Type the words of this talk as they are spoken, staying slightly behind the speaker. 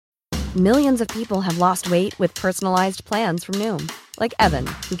Millions of people have lost weight with personalized plans from Noom. Like Evan,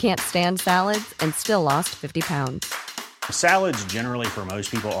 who can't stand salads and still lost 50 pounds. Salads generally for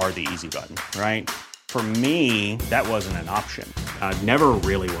most people are the easy button, right? For me, that wasn't an option. I never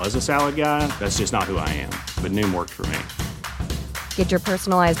really was a salad guy. That's just not who I am. But Noom worked for me. Get your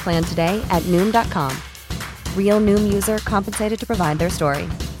personalized plan today at Noom.com. Real Noom user compensated to provide their story.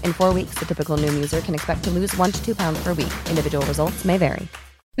 In 4 weeks, the typical Noom user can expect to lose 1 to 2 pounds per week. Individual results may vary.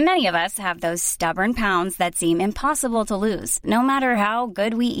 Many of us have those stubborn pounds that seem impossible to lose, no matter how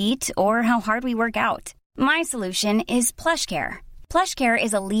good we eat or how hard we work out. My solution is PlushCare. PlushCare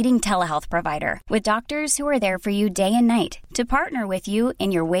is a leading telehealth provider with doctors who are there for you day and night to partner with you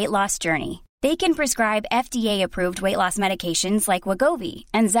in your weight loss journey. They can prescribe FDA-approved weight loss medications like Wegovy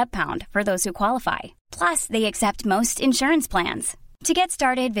and Zepbound for those who qualify. Plus, they accept most insurance plans. To get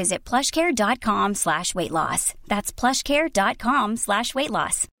started, visit plushcare.com/weightloss. That's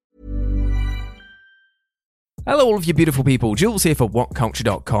plushcare.com/weightloss. Hello all of you beautiful people, Jules here for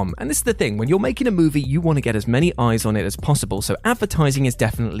WhatCulture.com, and this is the thing, when you're making a movie you want to get as many eyes on it as possible, so advertising is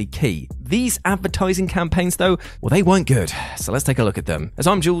definitely key. These advertising campaigns though, well they weren't good, so let's take a look at them. As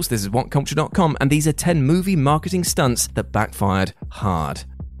I'm Jules, this is WhatCulture.com, and these are 10 movie marketing stunts that backfired hard.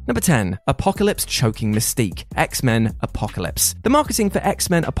 Number 10. Apocalypse choking Mystique. X-Men Apocalypse. The marketing for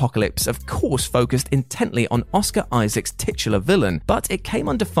X-Men Apocalypse of course focused intently on Oscar Isaac's titular villain, but it came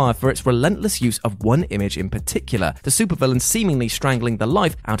under fire for its relentless use of one image in particular, the supervillain seemingly strangling the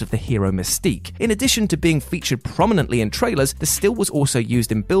life out of the hero Mystique. In addition to being featured prominently in trailers, the still was also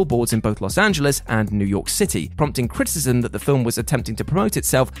used in billboards in both Los Angeles and New York City, prompting criticism that the film was attempting to promote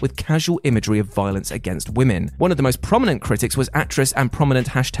itself with casual imagery of violence against women. One of the most prominent critics was actress and prominent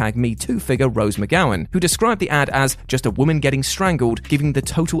 #MeToo figure Rose McGowan, who described the ad as just a woman getting strangled, giving the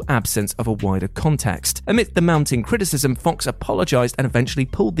total absence of a wider context. Amidst the mounting criticism, Fox apologized and eventually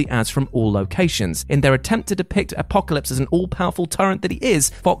pulled the ads from all locations. In their attempt to depict Apocalypse as an all-powerful tyrant that he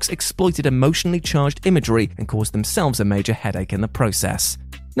is, Fox exploited emotionally charged imagery and caused themselves a major headache in the process.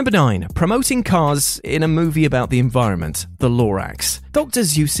 Number 9. Promoting cars in a movie about the environment, The Lorax. Dr.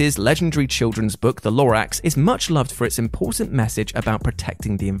 Seuss's legendary children's book, The Lorax, is much loved for its important message about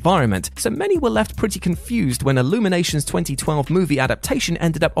protecting the environment, so many were left pretty confused when Illumination's 2012 movie adaptation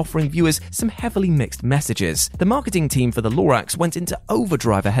ended up offering viewers some heavily mixed messages. The marketing team for The Lorax went into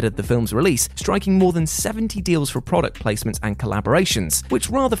overdrive ahead of the film's release, striking more than 70 deals for product placements and collaborations, which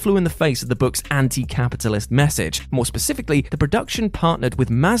rather flew in the face of the book's anti-capitalist message. More specifically, the production partnered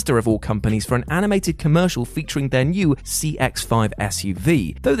with Mazda of all companies for an animated commercial featuring their new CX-5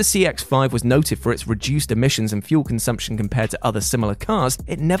 SUV. Though the CX-5 was noted for its reduced emissions and fuel consumption compared to other similar cars,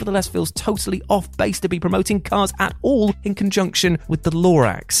 it nevertheless feels totally off base to be promoting cars at all in conjunction with the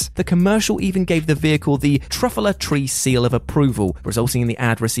Lorax. The commercial even gave the vehicle the Truffula Tree seal of approval, resulting in the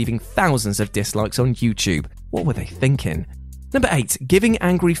ad receiving thousands of dislikes on YouTube. What were they thinking? Number 8. Giving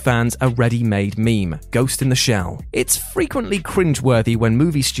angry fans a ready-made meme, Ghost in the Shell. It's frequently cringeworthy when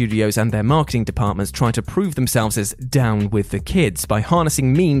movie studios and their marketing departments try to prove themselves as down with the kids by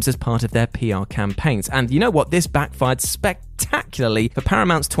harnessing memes as part of their PR campaigns. And you know what? This backfired spectacularly for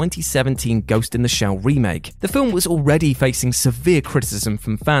Paramount's 2017 Ghost in the Shell remake. The film was already facing severe criticism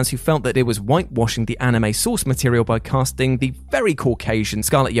from fans who felt that it was whitewashing the anime source material by casting the very Caucasian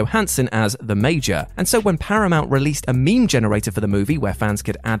Scarlett Johansson as the Major. And so when Paramount released a meme generator for the movie where fans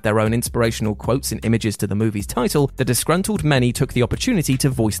could add their own inspirational quotes and images to the movie's title, the disgruntled many took the opportunity to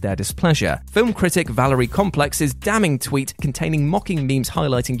voice their displeasure. Film critic Valerie Complex's damning tweet containing mocking memes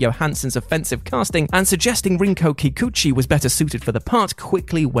highlighting Johansson's offensive casting and suggesting Rinko Kikuchi was better suited for the part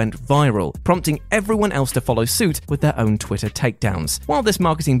quickly went viral, prompting everyone else to follow suit with their own Twitter takedowns. While this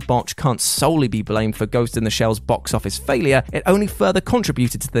marketing botch can't solely be blamed for Ghost in the Shell's box office failure, it only further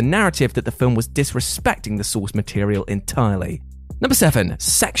contributed to the narrative that the film was disrespecting the source material entirely. Number 7.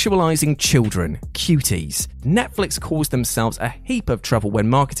 Sexualizing children, Cuties. Netflix caused themselves a heap of trouble when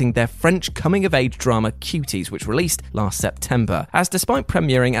marketing their French coming-of-age drama Cuties, which released last September, as despite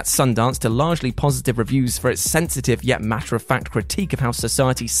premiering at Sundance to largely positive reviews for its sensitive yet matter-of-fact critique of how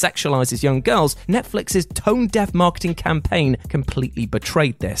society sexualizes young girls, Netflix's tone-deaf marketing campaign completely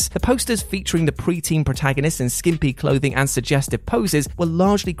betrayed this. The posters featuring the preteen protagonists in skimpy clothing and suggestive poses were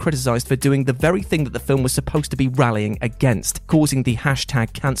largely criticized for doing the very thing that the film was supposed to be rallying against, causing the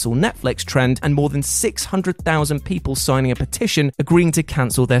hashtag cancel Netflix trend and more than 600,000 people signing a petition agreeing to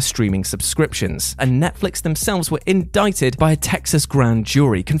cancel their streaming subscriptions. And Netflix themselves were indicted by a Texas grand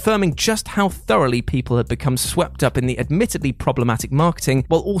jury, confirming just how thoroughly people had become swept up in the admittedly problematic marketing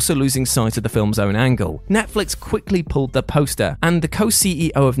while also losing sight of the film's own angle. Netflix quickly pulled the poster, and the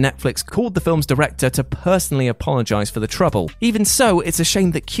co-CEO of Netflix called the film's director to personally apologize for the trouble. Even so, it's a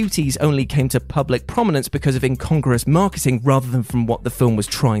shame that Cuties only came to public prominence because of incongruous marketing rather than from what the film was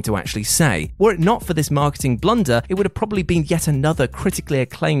trying to actually say. Were it not for this marketing blunder, it would have probably been yet another critically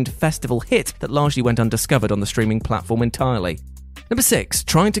acclaimed festival hit that largely went undiscovered on the streaming platform entirely. Number 6.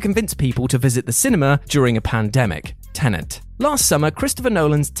 Trying to convince people to visit the cinema during a pandemic. Tenet. Last summer, Christopher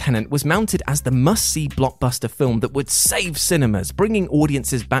Nolan's Tenet was mounted as the must-see blockbuster film that would save cinemas, bringing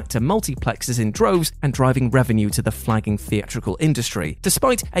audiences back to multiplexes in droves and driving revenue to the flagging theatrical industry.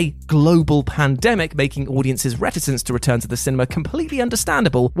 Despite a global pandemic making audiences' reticence to return to the cinema completely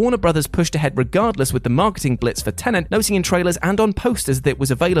understandable, Warner Brothers pushed ahead regardless with the marketing blitz for Tenet, noting in trailers and on posters that it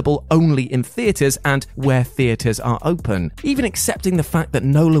was available only in theaters and where theaters are open. Even accepting the fact that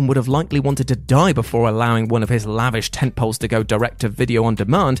Nolan would have likely wanted to die before allowing one of his lavish tentpoles to go direct to video on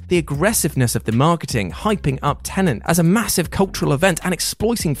demand, the aggressiveness of the marketing, hyping up Tenet as a massive cultural event and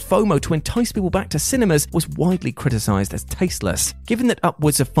exploiting FOMO to entice people back to cinemas was widely criticized as tasteless. Given that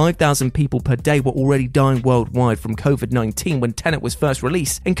upwards of 5,000 people per day were already dying worldwide from COVID-19 when Tenet was first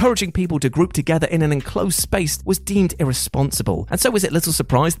released, encouraging people to group together in an enclosed space was deemed irresponsible. And so is it little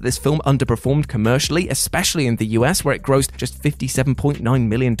surprise that this film underperformed commercially, especially in the US where it grossed just $57.9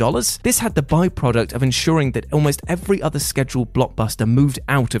 million? This had the byproduct of ensuring that almost every other scheduled blockbuster moved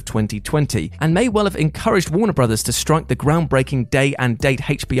out of 2020 and may well have encouraged Warner Brothers to strike the groundbreaking day and date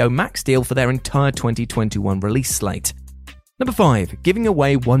HBO Max deal for their entire 2021 release slate. Number 5. Giving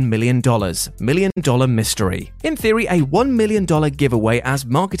away $1 million. Million Dollar Mystery. In theory, a $1 million giveaway as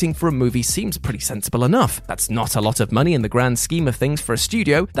marketing for a movie seems pretty sensible enough. That's not a lot of money in the grand scheme of things for a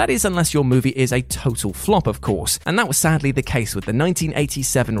studio, that is unless your movie is a total flop, of course. And that was sadly the case with the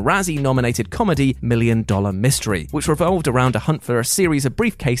 1987 Razzie-nominated comedy Million Dollar Mystery, which revolved around a hunt for a series of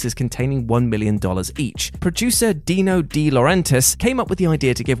briefcases containing $1 million each. Producer Dino De Laurentiis came up with the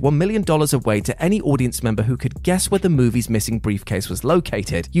idea to give $1 million away to any audience member who could guess where the movie's missing briefcase was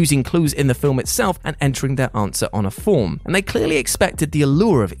located, using clues in the film itself and entering their answer on a form. And they clearly expected the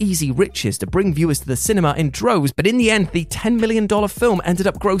allure of easy riches to bring viewers to the cinema in droves, but in the end, the $10 million film ended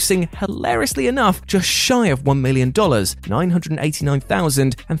up grossing, hilariously enough, just shy of $1 million,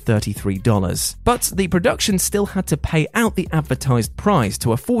 $989,033. But the production still had to pay out the advertised prize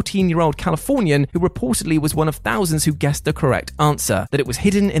to a 14-year-old Californian who reportedly was one of thousands who guessed the correct answer, that it was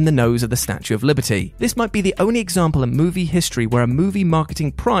hidden in the nose of the Statue of Liberty. This might be the only example in movie history where a movie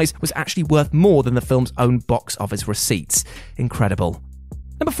marketing prize was actually worth more than the film's own box office receipts. Incredible.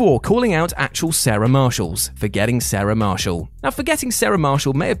 Number 4. Calling out actual Sarah Marshalls. Forgetting Sarah Marshall. Now, Forgetting Sarah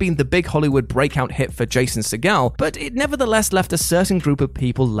Marshall may have been the big Hollywood breakout hit for Jason Segel, but it nevertheless left a certain group of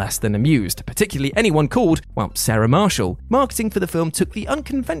people less than amused, particularly anyone called, well, Sarah Marshall. Marketing for the film took the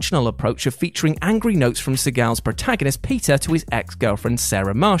unconventional approach of featuring angry notes from Segel's protagonist Peter to his ex-girlfriend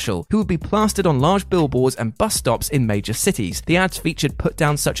Sarah Marshall, who would be plastered on large billboards and bus stops in major cities. The ads featured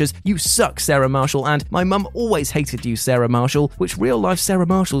put-downs such as, "You suck, Sarah Marshall," and "My mum always hated you, Sarah Marshall," which real-life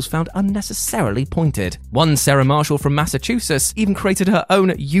Sarah Marshalls found unnecessarily pointed. One Sarah Marshall from Massachusetts even created her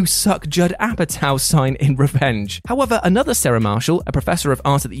own "You suck, Judd Apatow" sign in revenge. However, another Sarah Marshall, a professor of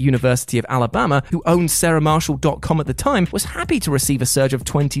art at the University of Alabama who owned SarahMarshall.com at the time, was happy to receive a surge of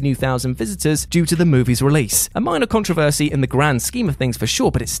 20,000 visitors due to the movie's release. A minor controversy in the grand scheme of things for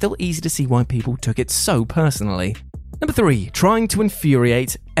sure, but it's still easy to see why people took it so personally. Number 3. Trying to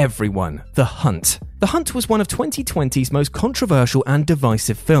infuriate everyone. The Hunt. The Hunt was one of 2020's most controversial and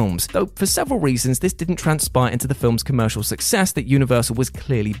divisive films, though for several reasons this didn't transpire into the film's commercial success that Universal was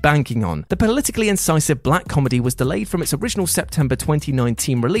clearly banking on. The politically incisive black comedy was delayed from its original September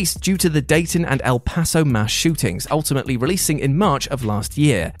 2019 release due to the Dayton and El Paso mass shootings, ultimately releasing in March of last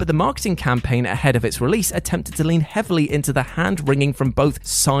year. But the marketing campaign ahead of its release attempted to lean heavily into the hand-wringing from both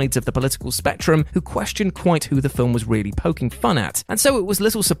sides of the political spectrum who questioned quite who the film was really poking fun at. And so it was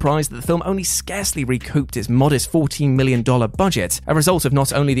little surprise that the film only scarcely recouped its modest $14 million budget, a result of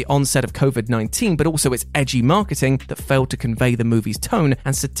not only the onset of COVID-19 but also its edgy marketing that failed to convey the movie's tone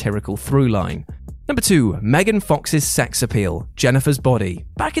and satirical through line. Number 2. Megan Fox's sex appeal, Jennifer's Body.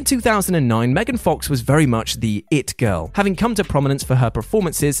 Back in 2009, Megan Fox was very much the it girl, having come to prominence for her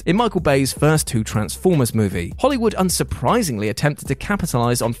performances in Michael Bay's first 2 Transformers movie. Hollywood unsurprisingly attempted to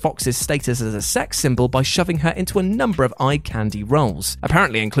capitalize on Fox's status as a sex symbol by shoving her into a number of eye-candy roles,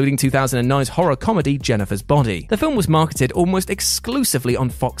 apparently including 2009's horror comedy Jennifer's Body. The film was marketed almost exclusively on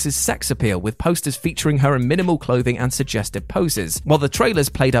Fox's sex appeal, with posters featuring her in minimal clothing and suggestive poses, while the trailers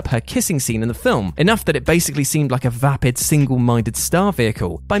played up her kissing scene in the film, enough that it basically seemed like a vapid, single-minded star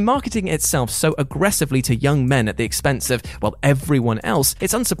vehicle. By marketing itself so aggressively to young men at the expense of, well, everyone else,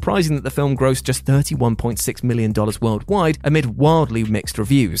 it's unsurprising that the film grossed just $31.6 million worldwide amid wildly mixed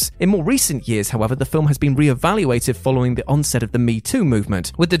reviews. In more recent years, however, the film has been re-evaluated following the onset of the Me Too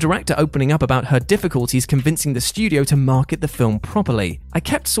movement, with the director opening up about her difficulties convincing the studio to market the film properly. I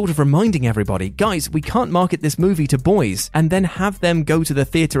kept sort of reminding everybody, guys, we can't market this movie to boys, and then have them go to the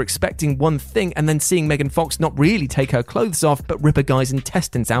theatre expecting one thing and then seeing Megan Fox not really take her clothes off but rip a guy's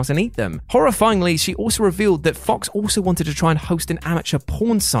intestines out and eat them. Horrifyingly, she also revealed that Fox also wanted to try and host an amateur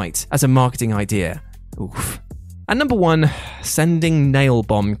porn site as a marketing idea. Oof. And number 1, sending nail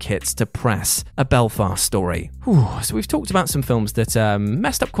bomb kits to press, a Belfast story. So we've talked about some films that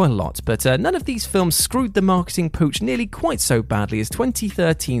messed up quite a lot, but none of these films screwed the marketing pooch nearly quite so badly as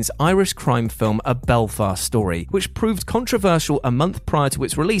 2013's Irish crime film A Belfast Story, which proved controversial a month prior to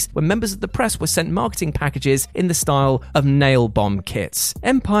its release when members of the press were sent marketing packages in the style of nail bomb kits.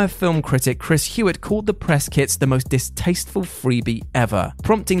 Empire film critic Chris Hewitt called the press kits the most distasteful freebie ever,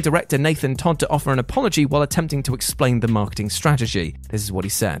 prompting director Nathan Todd to offer an apology while attempting to explain the marketing strategy. This is what he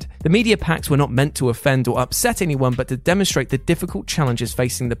said. The media packs were not meant to offend or upset anyone, but to demonstrate the difficult challenges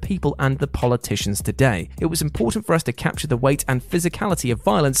facing the people and the politicians today. It was important for us to capture the weight and physicality of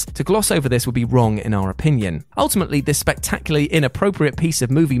violence. To gloss over this would be wrong in our opinion. Ultimately, this spectacularly inappropriate piece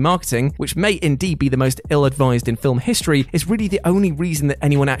of movie marketing, which may indeed be the most ill-advised in film history, is really the only reason that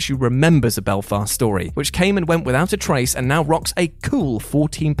anyone actually remembers A Belfast Story, which came and went without a trace and now rocks a cool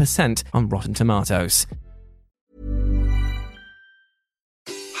 14% on Rotten Tomatoes.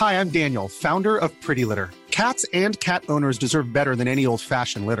 Hi, I'm Daniel, founder of Pretty Litter. Cats and cat owners deserve better than any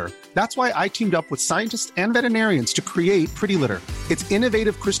old-fashioned litter. That's why I teamed up with scientists and veterinarians to create Pretty Litter. Its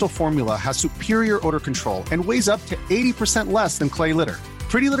innovative crystal formula has superior odor control and weighs up to 80% less than clay litter.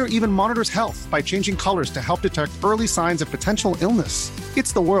 Pretty Litter even monitors health by changing colors to help detect early signs of potential illness.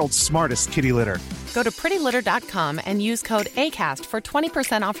 It's the world's smartest kitty litter. Go to prettylitter.com and use code ACAST for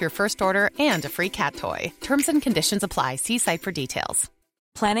 20% off your first order and a free cat toy. Terms and conditions apply. See site for details.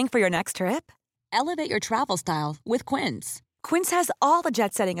 Planning for your next trip? Elevate your travel style with Quince. Quince has all the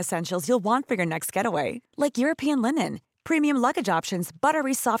jet-setting essentials you'll want for your next getaway, like European linen, premium luggage options,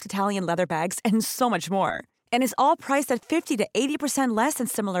 buttery soft Italian leather bags, and so much more. And is all priced at 50 to 80% less than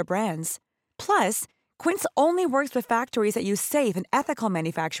similar brands. Plus, Quince only works with factories that use safe and ethical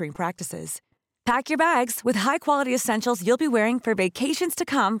manufacturing practices. Pack your bags with high-quality essentials you'll be wearing for vacations to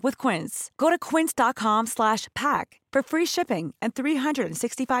come with Quince. Go to quince.com/pack for free shipping and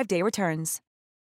 365-day returns.